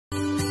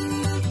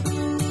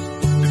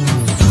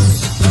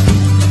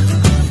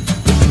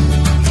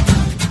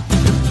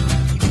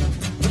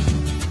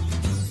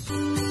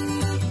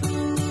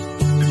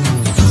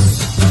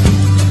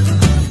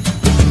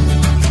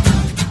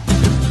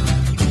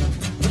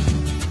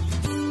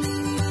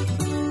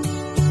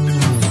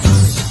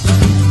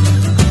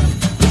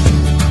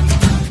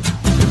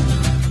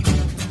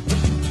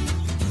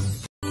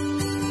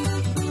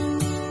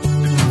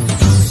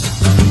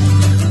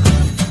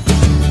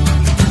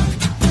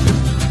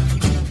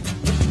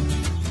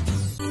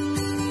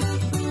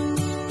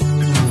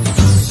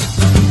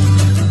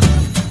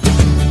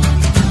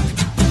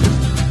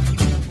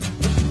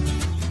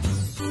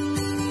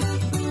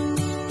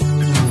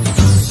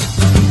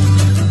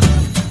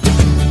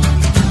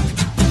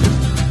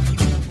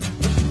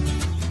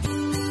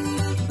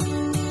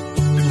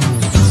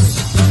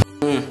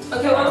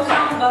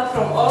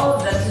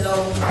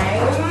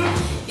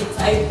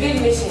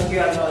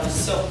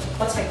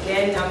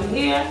I'm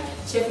here,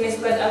 Chef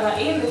Nesbad Ava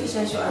in the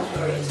kitchen show as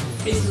always.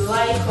 Please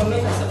like,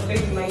 comment, and subscribe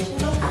to my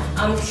channel.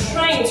 I'm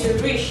trying to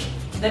reach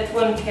that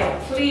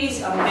 1K.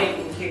 Please, I'm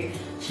begging you.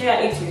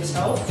 Share it to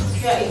yourself,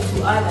 share it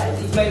to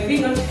others. It might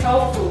be not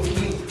helpful to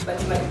you, but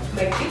it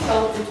might be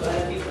helpful to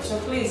other people. So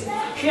please,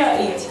 share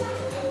it.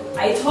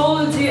 I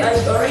told you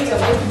as always I'm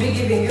going to be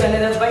giving you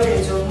another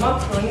version of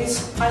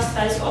macaronis,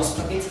 pastas, or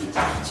spaghetti.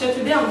 So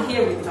today I'm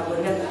here with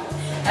Cabonara.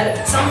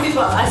 And some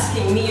people are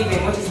asking me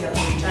even what is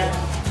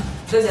Napolitano.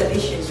 Those are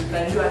dishes you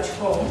can do at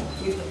home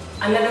with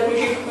another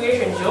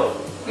creations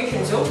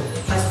of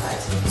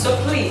pastas. So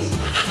please,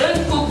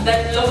 don't cook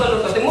that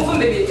local. The movie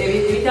maybe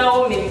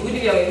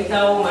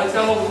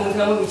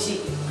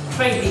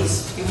try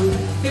this. You will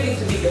feel it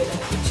to be better.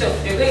 So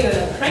we're going on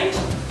a crunch.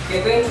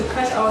 We're going to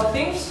cut our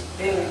things.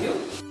 Then we do.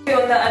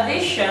 On the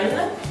addition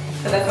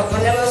to the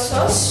Cabonara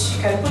sauce,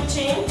 you can put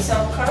in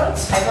some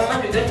carrots. I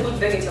recommend you don't put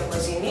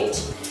vegetables in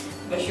it,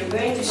 but you're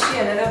going to see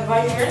another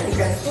version. You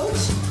can put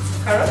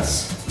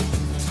carrots.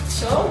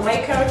 So my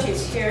carrot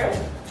is here.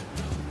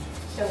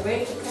 So I'm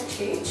going to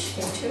cut it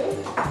into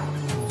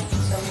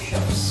some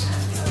chops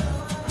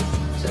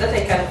so that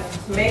I can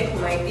make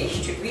my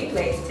dish to be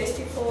like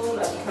tasteful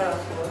and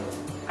colorful.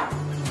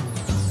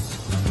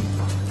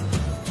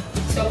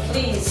 So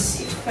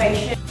please, if I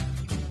share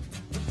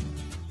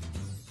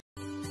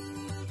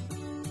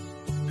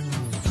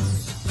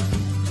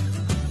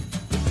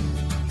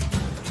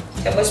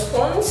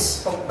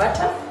tablespoons of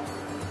butter,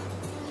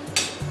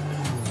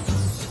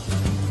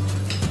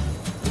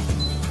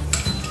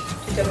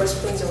 2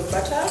 tablespoons of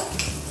butter.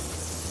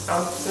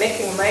 I'm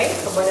making my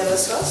Cabonara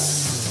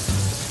sauce,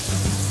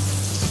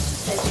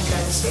 as you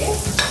can see.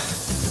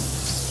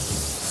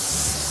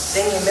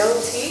 Then you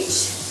melt it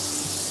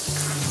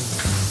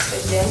so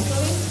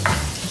gently.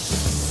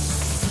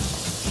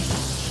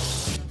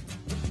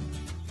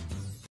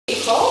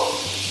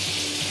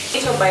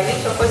 Little by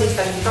little, because it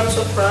can become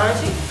so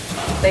crunchy.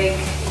 Like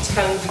it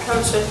can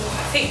become so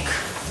thick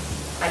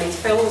and it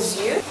fails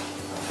you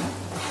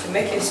to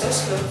make your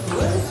sauce look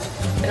good.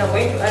 Then I'm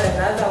going to add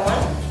another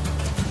one.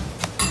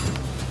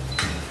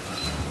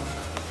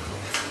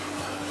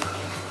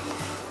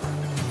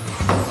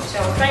 So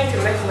I'm trying to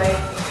make my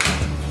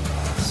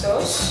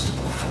sauce.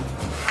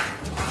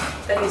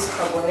 That is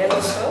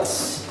Cabonara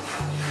sauce.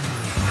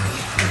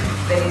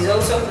 There is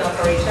also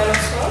Napolitano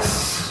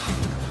sauce.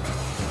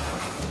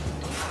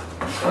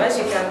 So as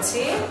you can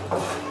see,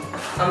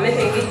 I'm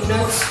making it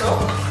not so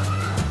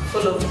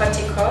full of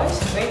particles.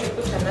 I'm going to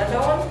put another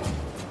one.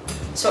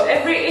 So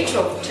each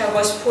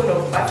tablespoon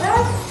of butter,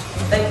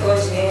 that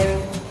goes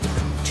in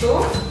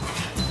 2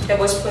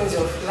 tablespoons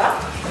of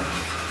flour.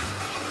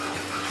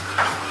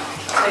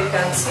 So you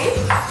can see,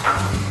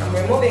 I'm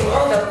removing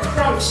all the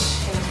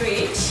crumbs into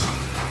it.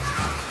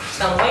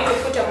 So I'm going to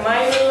put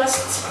my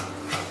last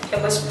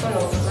tablespoon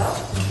of flour.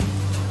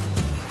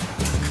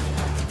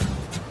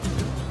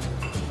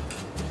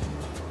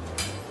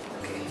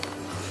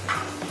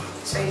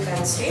 So you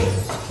can see,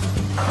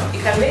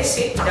 you can mix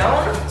it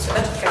down so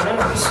that it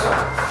cannot be so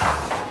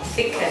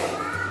thickened.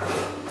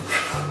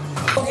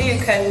 You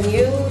can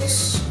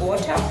use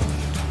water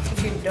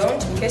if you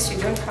don't, in case you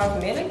don't have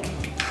milk.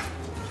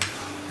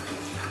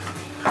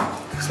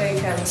 So you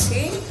can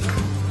see,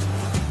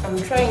 I'm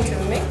trying to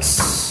mix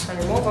and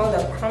remove all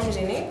the crumbs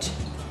in it.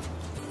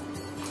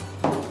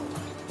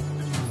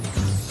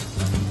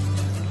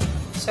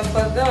 So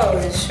for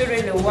those who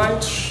really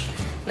want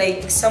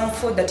like some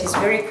food that is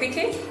very quick,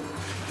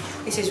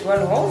 this is one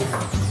of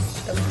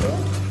the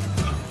food.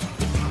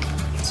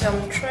 So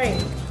I'm trying.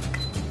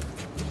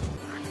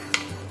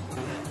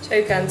 So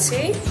you can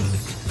see,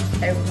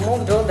 I've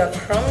removed all the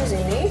crumbs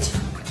in it.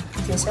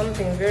 It's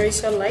something very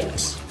so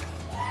light,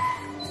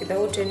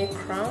 without any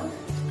crumb.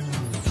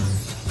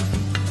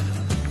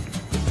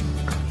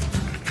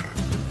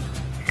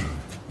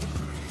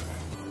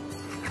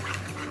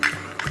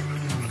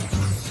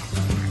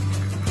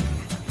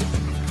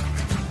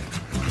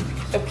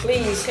 So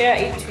please share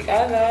it to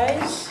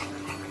others,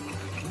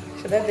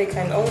 so that they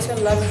can also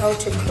learn how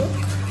to cook.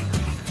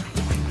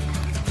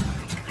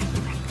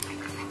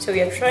 So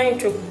we are trying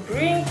to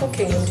bring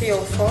cooking into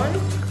your phone.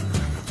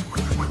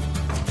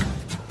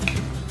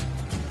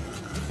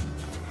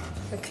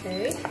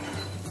 Okay,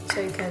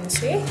 so you can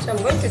see. So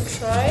I'm going to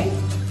try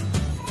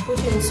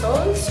putting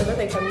salt so that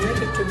I can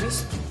make it to be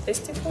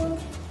tasteful.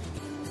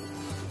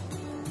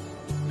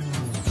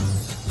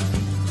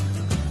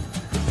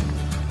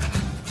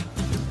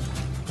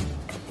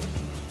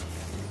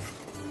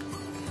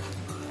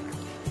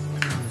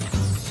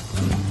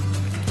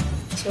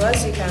 So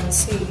as you can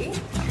see,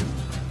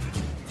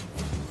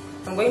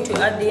 I'm going to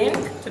add in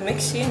to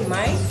mix in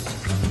my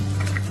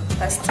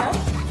pasta.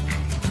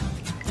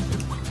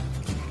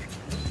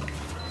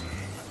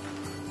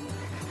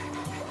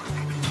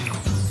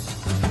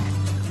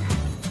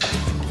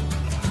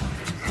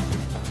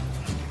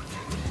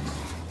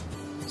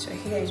 So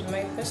here is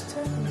my pasta.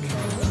 I'm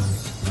trying to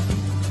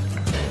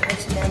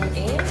mix them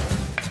in.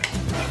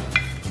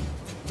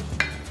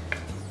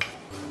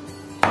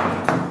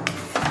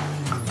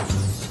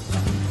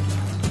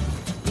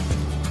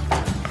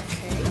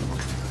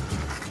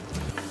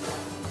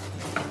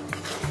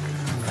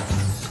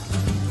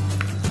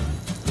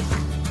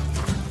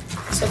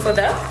 So for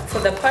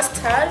the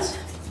pastas,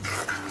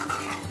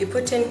 you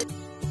put in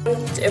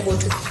able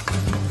to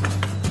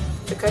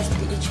catch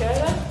each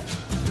other.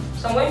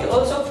 So I'm going to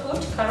also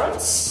put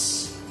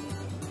carrots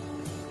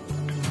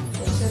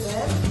into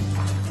them.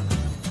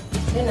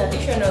 In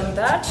addition on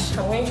that,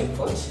 I'm going to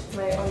put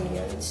my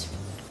onions.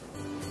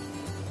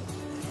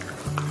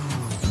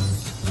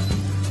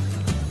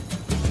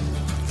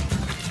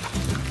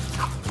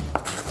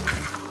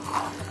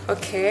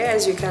 Okay,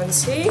 as you can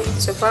see,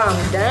 so far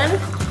I'm done.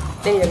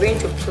 Then you're going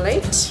to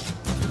plate.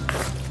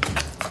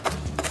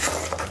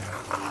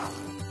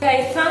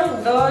 I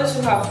thank those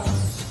who have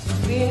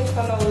been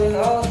following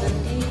all the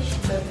dish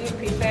that we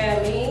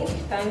preparing.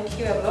 Thank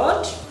you a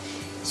lot.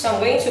 So I'm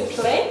going to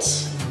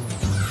plate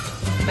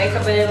my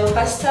Cabonara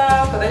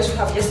pasta. For those who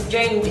have just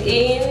joined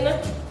in,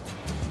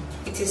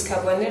 it is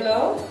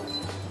Cabonara,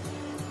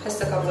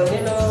 pasta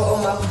Cabonara or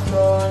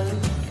macaron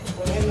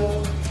Cabonara.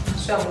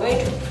 So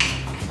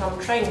I'm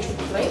trying to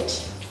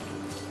plate.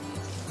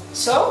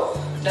 So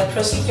the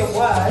procedure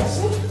was,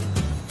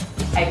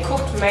 I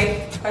cooked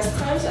my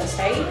pastas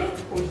aside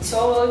with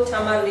salt,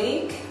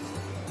 turmeric,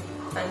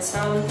 and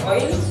some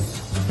oil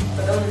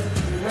for them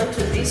not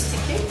to be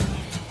sticky.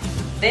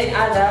 Then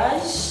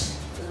others,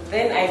 I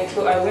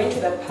went to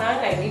the pan.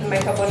 I did my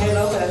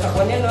Cabonara. For the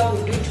Cabonara,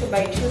 we do 2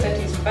 by 2, that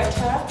is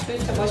butter, 2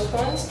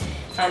 tablespoons,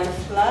 and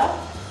flour,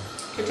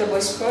 2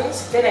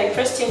 tablespoons. Then I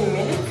pressed in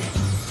milk.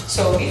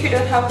 So if you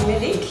don't have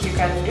milk, you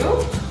can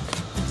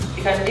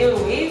deal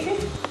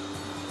with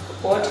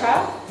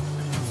water.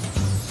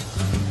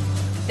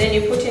 Then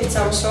you put in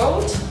some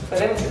salt for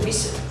them to be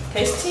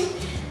tasty.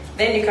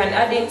 Then you can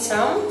add in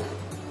some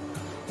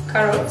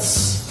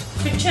carrots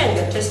to change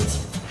the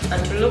taste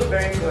and to look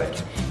very good.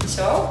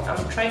 So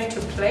I'm trying to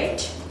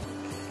plate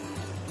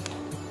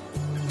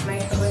my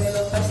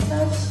Cabonara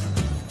pastas.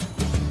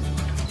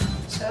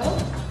 So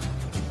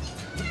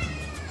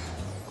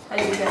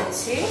as you can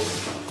see,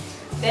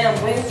 then I'm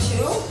going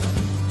to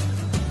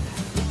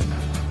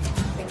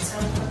make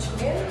some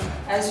oatmeal.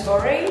 As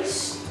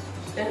always,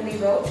 don't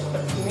leave out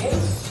oatmeal.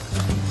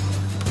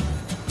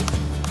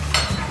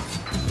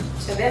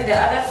 So then the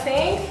other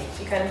thing,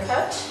 you can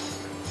cut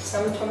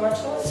some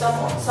tomatoes,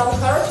 some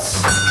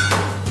carrots.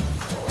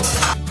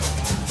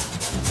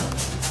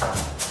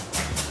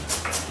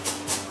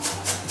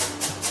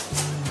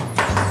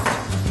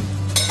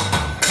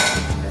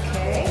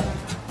 Okay.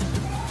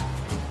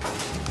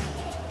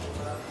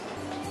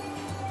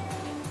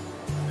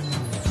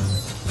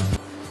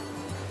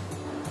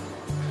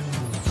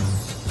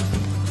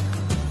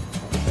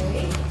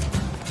 Okay.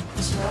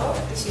 So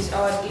this is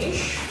our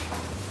dish.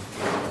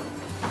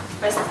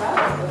 Pasta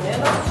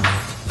Cabonara.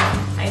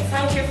 I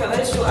thank you for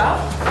those who are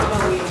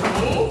following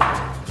me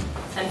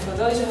and for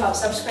those who have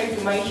subscribed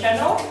to my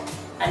channel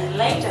and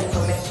liked and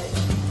commented.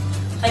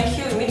 Thank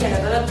you. We meet in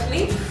another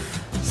clip.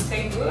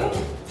 Stay good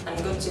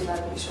and God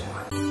love you so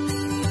much.